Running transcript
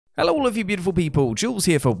Hello all of you beautiful people, Jules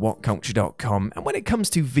here for WhatCulture.com, and when it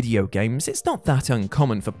comes to video games, it's not that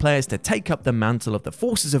uncommon for players to take up the mantle of the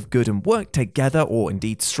forces of good and work together, or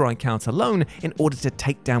indeed strike out alone, in order to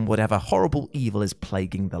take down whatever horrible evil is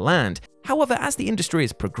plaguing the land. However, as the industry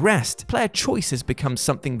has progressed, player choice has become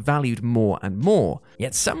something valued more and more.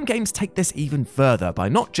 Yet some games take this even further by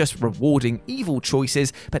not just rewarding evil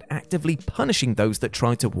choices, but actively punishing those that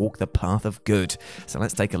try to walk the path of good. So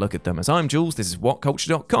let's take a look at them. As I'm Jules, this is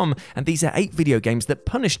WhatCulture.com, and these are 8 video games that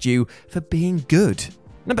punished you for being good.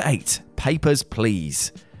 Number 8. Papers,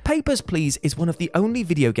 Please. Papers, Please is one of the only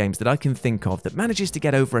video games that I can think of that manages to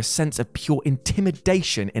get over a sense of pure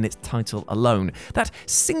intimidation in its title alone. That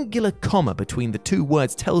singular comma between the two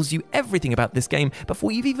words tells you everything about this game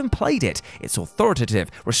before you've even played it. It's authoritative,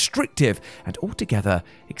 restrictive, and altogether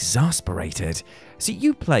exasperated. So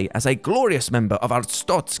you play as a glorious member of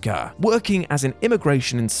Arstotzka, working as an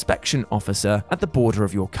immigration inspection officer at the border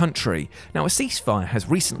of your country. Now, a ceasefire has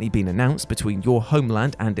recently been announced between your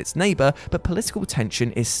homeland and its neighbour, but political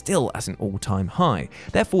tension is still at an all-time high.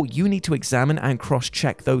 Therefore, you need to examine and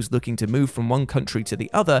cross-check those looking to move from one country to the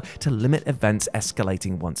other to limit events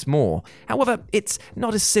escalating once more. However, it's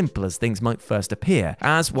not as simple as things might first appear,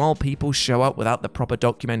 as while people show up without the proper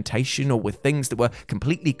documentation or with things that were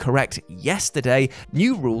completely correct yesterday,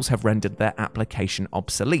 new rules have rendered their application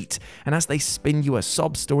obsolete. And as they spin you a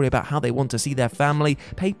sob story about how they want to see their family,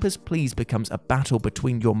 Papers, Please becomes a battle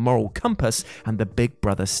between your moral compass and the big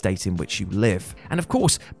brother state in which you live. And of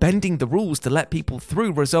course, bending the rules to let people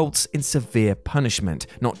through results in severe punishment,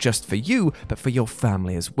 not just for you, but for your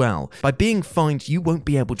family as well. By being fined, you won't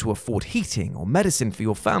be able to afford heating or medicine for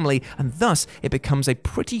your family, and thus it becomes a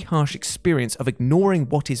pretty harsh experience of ignoring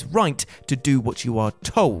what is right to do what you are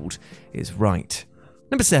told is right.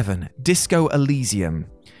 Number 7. Disco Elysium.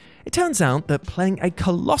 It turns out that playing a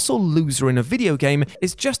colossal loser in a video game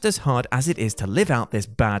is just as hard as it is to live out this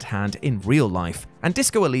bad hand in real life. And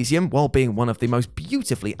Disco Elysium, while being one of the most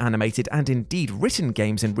beautifully animated and indeed written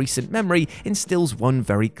games in recent memory, instills one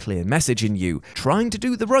very clear message in you. Trying to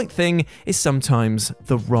do the right thing is sometimes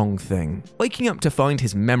the wrong thing. Waking up to find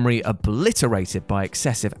his memory obliterated by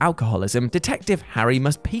excessive alcoholism, Detective Harry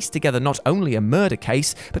must piece together not only a murder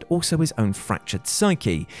case, but also his own fractured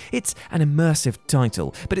psyche. It's an immersive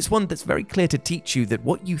title, but it's one that's very clear to teach you that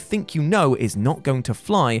what you think you know is not going to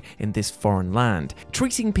fly in this foreign land.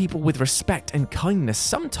 Treating people with respect and kindness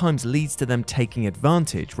sometimes leads to them taking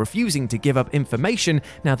advantage, refusing to give up information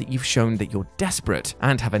now that you've shown that you're desperate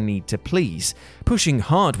and have a need to please. Pushing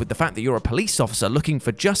hard with the fact that you're a police officer looking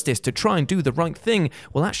for justice to try and do the right thing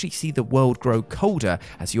will actually see the world grow colder,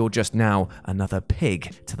 as you're just now another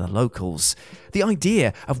pig to the locals. The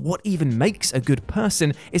idea of what even makes a good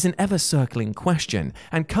person is an ever-circling question,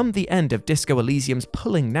 and come the end of Disco Elysium's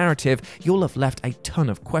pulling narrative, you'll have left a ton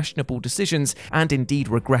of questionable decisions and indeed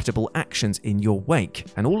regrettable actions in your wake,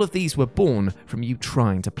 and all of these were born from you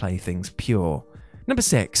trying to play things pure. Number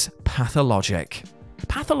 6. Pathologic.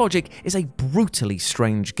 Pathologic is a brutally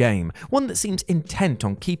strange game, one that seems intent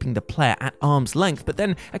on keeping the player at arm's length, but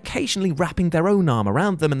then occasionally wrapping their own arm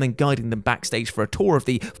around them and then guiding them backstage for a tour of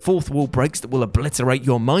the fourth wall breaks that will obliterate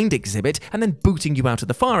your mind exhibit, and then booting you out of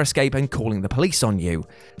the fire escape and calling the police on you.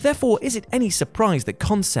 Therefore, is it any surprise that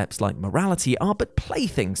concepts like morality are but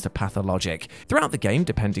playthings to Pathologic? Throughout the game,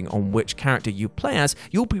 depending on which character you play as,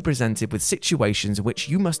 you'll be presented with situations in which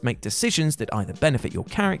you must make decisions that either benefit your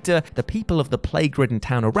character, the people of the plague-ridden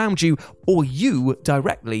town around you, or you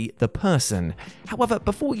directly, the person. However,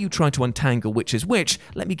 before you try to untangle which is which,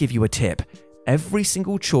 let me give you a tip. Every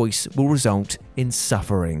single choice will result in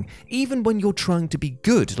suffering, even when you're trying to be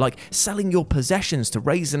good, like selling your possessions to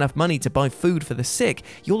raise enough money to buy food for the sick.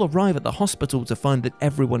 You'll arrive at the hospital to find that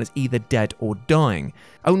everyone is either dead or dying,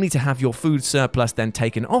 only to have your food surplus then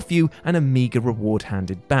taken off you and a meager reward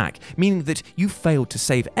handed back, meaning that you failed to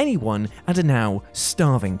save anyone and are now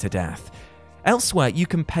starving to death. Elsewhere, you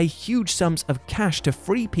can pay huge sums of cash to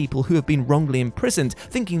free people who have been wrongly imprisoned,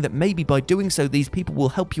 thinking that maybe by doing so these people will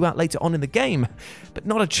help you out later on in the game. But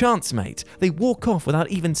not a chance, mate. They walk off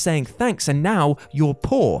without even saying thanks, and now you're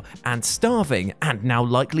poor and starving and now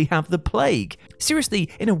likely have the plague. Seriously,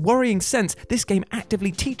 in a worrying sense, this game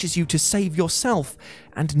actively teaches you to save yourself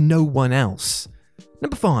and no one else.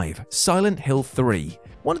 Number 5. Silent Hill 3.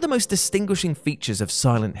 One of the most distinguishing features of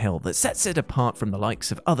Silent Hill that sets it apart from the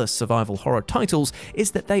likes of other survival horror titles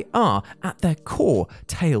is that they are, at their core,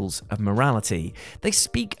 tales of morality. They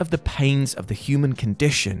speak of the pains of the human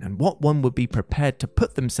condition and what one would be prepared to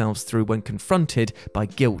put themselves through when confronted by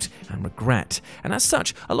guilt and regret. And as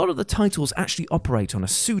such, a lot of the titles actually operate on a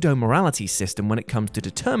pseudo-morality system when it comes to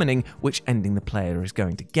determining which ending the player is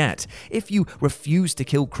going to get. If you refuse to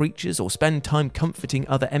kill creatures or spend time comforting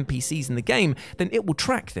other NPCs in the game, then it will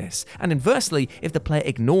track this. And inversely, if the player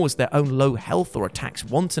ignores their own low health or attacks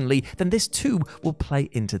wantonly, then this too will play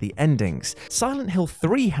into the endings. Silent Hill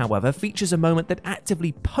 3, however, features a moment that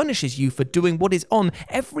actively punishes you for doing what is on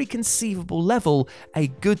every conceivable level a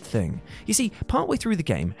good thing. You see, partway through the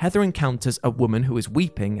game, Heather encounters a woman who is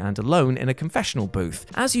weeping and alone in a confessional booth.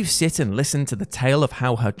 As you sit and listen to the tale of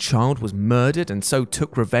how her child was murdered and so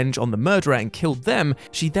took revenge on the murderer and killed them,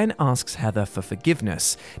 she then asks Heather for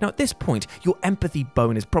forgiveness. Now at this point, your empathy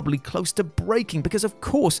bone is probably close to breaking because of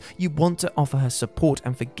course you want to offer her support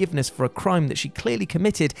and forgiveness for a crime that she clearly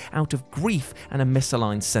committed out of grief and a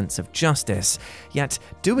misaligned sense of justice. Yet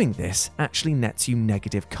doing this actually nets you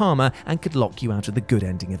negative karma and could lock you out of the good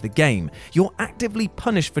ending of the game. You're actively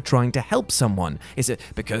punished for trying to help someone. Is it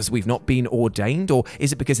because we've not been ordained, or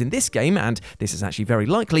is it because in this game, and this is actually very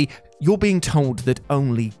likely, you're being told that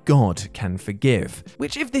only God can forgive?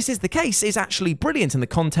 Which, if this is the case, is actually brilliant in the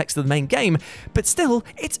context of the main game, but still,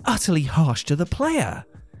 it's utterly harsh to the player.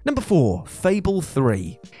 Number 4, Fable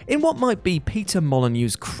 3. In what might be Peter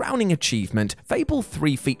Molyneux's crowning achievement, Fable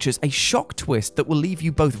 3 features a shock twist that will leave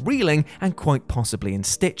you both reeling and quite possibly in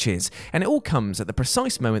stitches, and it all comes at the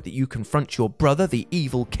precise moment that you confront your brother, the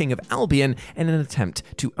evil King of Albion, in an attempt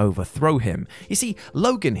to overthrow him. You see,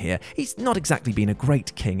 Logan here, he's not exactly been a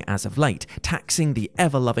great king as of late, taxing the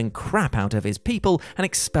ever-loving crap out of his people and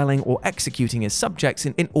expelling or executing his subjects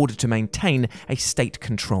in order to maintain a state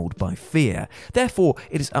controlled by fear. Therefore,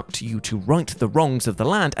 it is up to you to right the wrongs of the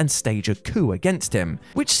land and stage a coup against him,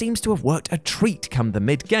 which seems to have worked a treat come the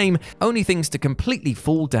mid-game, only things to completely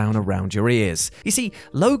fall down around your ears. You see,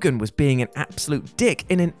 Logan was being an absolute dick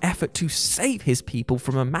in an effort to save his people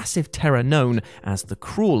from a massive terror known as the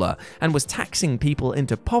Crawler, and was taxing people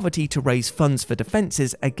into poverty to raise funds for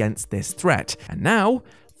defenses against this threat. And now,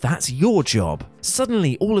 that's your job.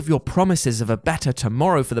 Suddenly, all of your promises of a better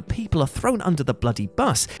tomorrow for the people are thrown under the bloody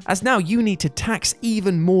bus, as now you need to tax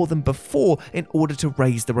even more than before in order to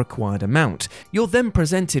raise the required amount. You're then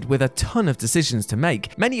presented with a ton of decisions to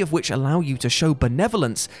make, many of which allow you to show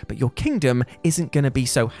benevolence, but your kingdom isn't going to be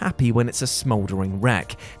so happy when it's a smouldering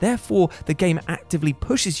wreck. Therefore, the game actively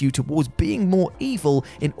pushes you towards being more evil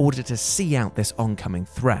in order to see out this oncoming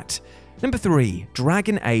threat. Number 3,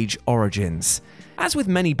 Dragon Age Origins. As with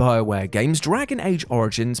many BioWare games, Dragon Age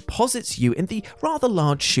Origins posits you in the rather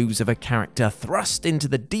large shoes of a character thrust into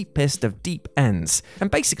the deepest of deep ends,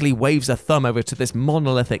 and basically waves a thumb over to this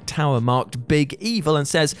monolithic tower marked Big Evil and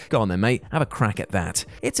says, "Go on then mate, have a crack at that."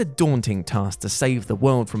 It's a daunting task to save the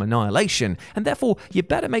world from annihilation, and therefore you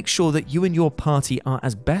better make sure that you and your party are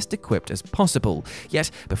as best equipped as possible.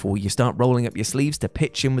 Yet, before you start rolling up your sleeves to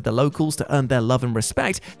pitch in with the locals to earn their love and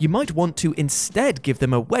respect, you might want to instead give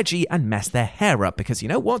them a wedgie and mess their hair up, because you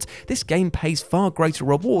know what? This game pays far greater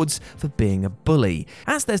rewards for being a bully.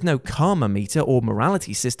 As there's no karma meter or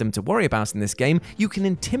morality system to worry about in this game, you can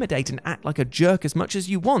intimidate and act like a jerk as much as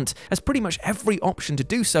you want, as pretty much every option to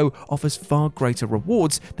do so offers far greater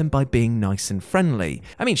rewards than by being nice and friendly.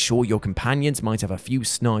 I mean, sure, your companions might have a few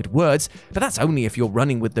snide words, but that's only if you're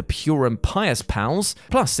running with the pure and pious pals.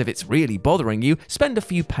 Plus, if it's really bothering you, spend a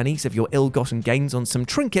few pennies of your ill-gotten gains on some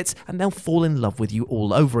trinkets and they'll fall in love with you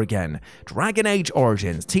all over again. Dragon Age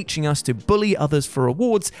Origins, teaching us to bully others for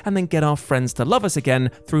rewards and then get our friends to love us again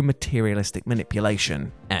through materialistic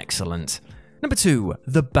manipulation. Excellent. Number 2,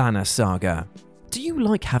 The Banner Saga. Do you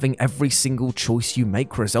like having every single choice you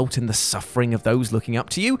make result in the suffering of those looking up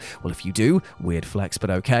to you? Well, if you do, weird flex but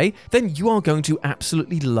okay, then you are going to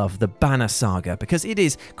absolutely love the Banner Saga, because it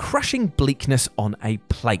is crushing bleakness on a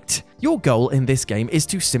plate. Your goal in this game is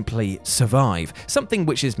to simply survive, something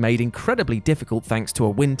which is made incredibly difficult thanks to a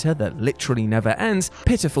winter that literally never ends,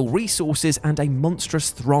 pitiful resources, and a monstrous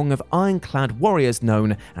throng of ironclad warriors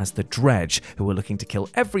known as the Dredge, who are looking to kill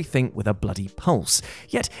everything with a bloody pulse.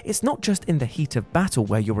 Yet, it's not just in the heat of of battle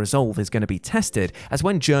where your resolve is going to be tested, as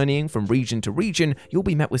when journeying from region to region, you'll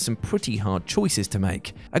be met with some pretty hard choices to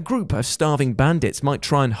make. A group of starving bandits might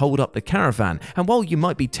try and hold up the caravan, and while you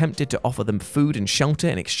might be tempted to offer them food and shelter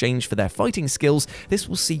in exchange for their fighting skills, this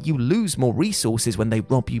will see you lose more resources when they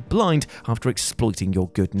rob you blind after exploiting your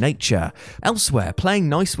good nature. Elsewhere, playing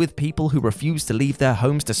nice with people who refuse to leave their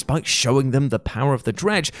homes despite showing them the power of the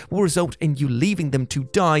dredge will result in you leaving them to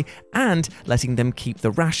die and letting them keep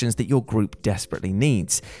the rations that your group desperately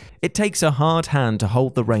needs. It takes a hard hand to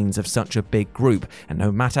hold the reins of such a big group, and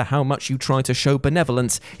no matter how much you try to show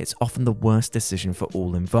benevolence, it's often the worst decision for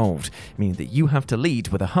all involved, meaning that you have to lead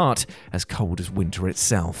with a heart as cold as winter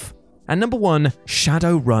itself. And number 1,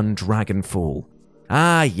 Shadowrun Dragonfall.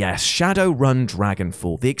 Ah yes, Shadowrun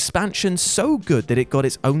Dragonfall, the expansion so good that it got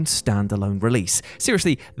its own standalone release.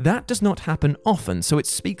 Seriously, that does not happen often, so it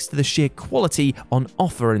speaks to the sheer quality on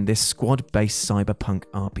offer in this squad-based cyberpunk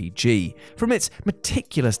RPG. From its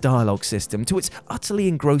meticulous dialogue system to its utterly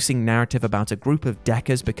engrossing narrative about a group of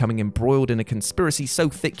deckers becoming embroiled in a conspiracy so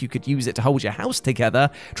thick you could use it to hold your house together,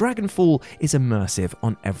 Dragonfall is immersive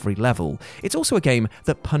on every level. It's also a game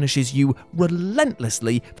that punishes you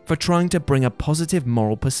relentlessly for trying to bring a positive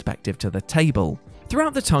moral perspective to the table.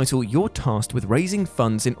 Throughout the title, you're tasked with raising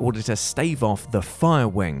funds in order to stave off the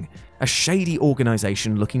Firewing, a shady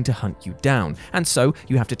organization looking to hunt you down, and so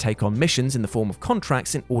you have to take on missions in the form of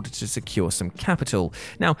contracts in order to secure some capital.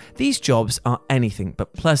 Now, these jobs are anything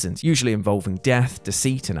but pleasant, usually involving death,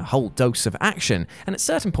 deceit, and a whole dose of action, and at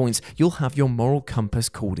certain points, you'll have your moral compass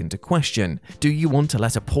called into question. Do you want to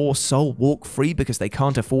let a poor soul walk free because they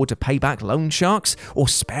can't afford to pay back loan sharks, or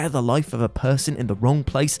spare the life of a person in the wrong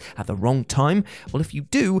place at the wrong time? Well, if you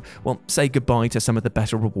do, well, say goodbye to some of the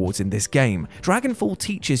better rewards in this game. Dragonfall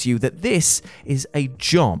teaches you that this is a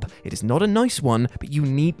job. It is not a nice one, but you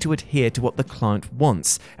need to adhere to what the client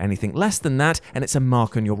wants. Anything less than that, and it's a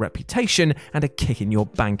mark on your reputation and a kick in your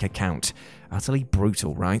bank account. Utterly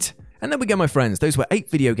brutal, right? And there we go, my friends. Those were 8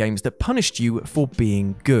 video games that punished you for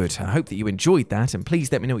being good. I hope that you enjoyed that, and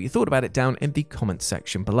please let me know what you thought about it down in the comments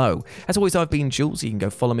section below. As always, I've been Jules. You can go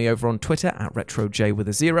follow me over on Twitter at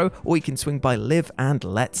RetroJ0, or you can swing by Live and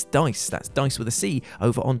Let's Dice. That's Dice with a C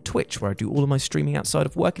over on Twitch, where I do all of my streaming outside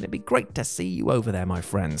of work, and it'd be great to see you over there, my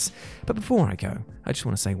friends. But before I go, I just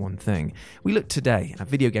want to say one thing. We looked today at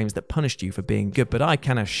video games that punished you for being good, but I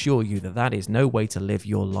can assure you that that is no way to live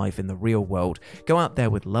your life in the real world. Go out there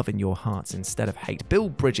with love in your hearts instead of hate.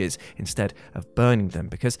 Build bridges instead of burning them,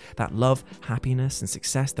 because that love, happiness, and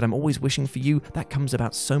success that I'm always wishing for you, that comes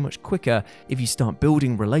about so much quicker if you start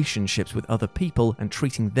building relationships with other people and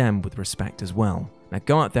treating them with respect as well. Now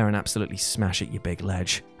go out there and absolutely smash it, you big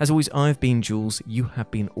ledge. As always, I've been Jules. You have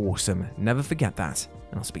been awesome. Never forget that,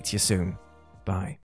 and I'll speak to you soon. Bye.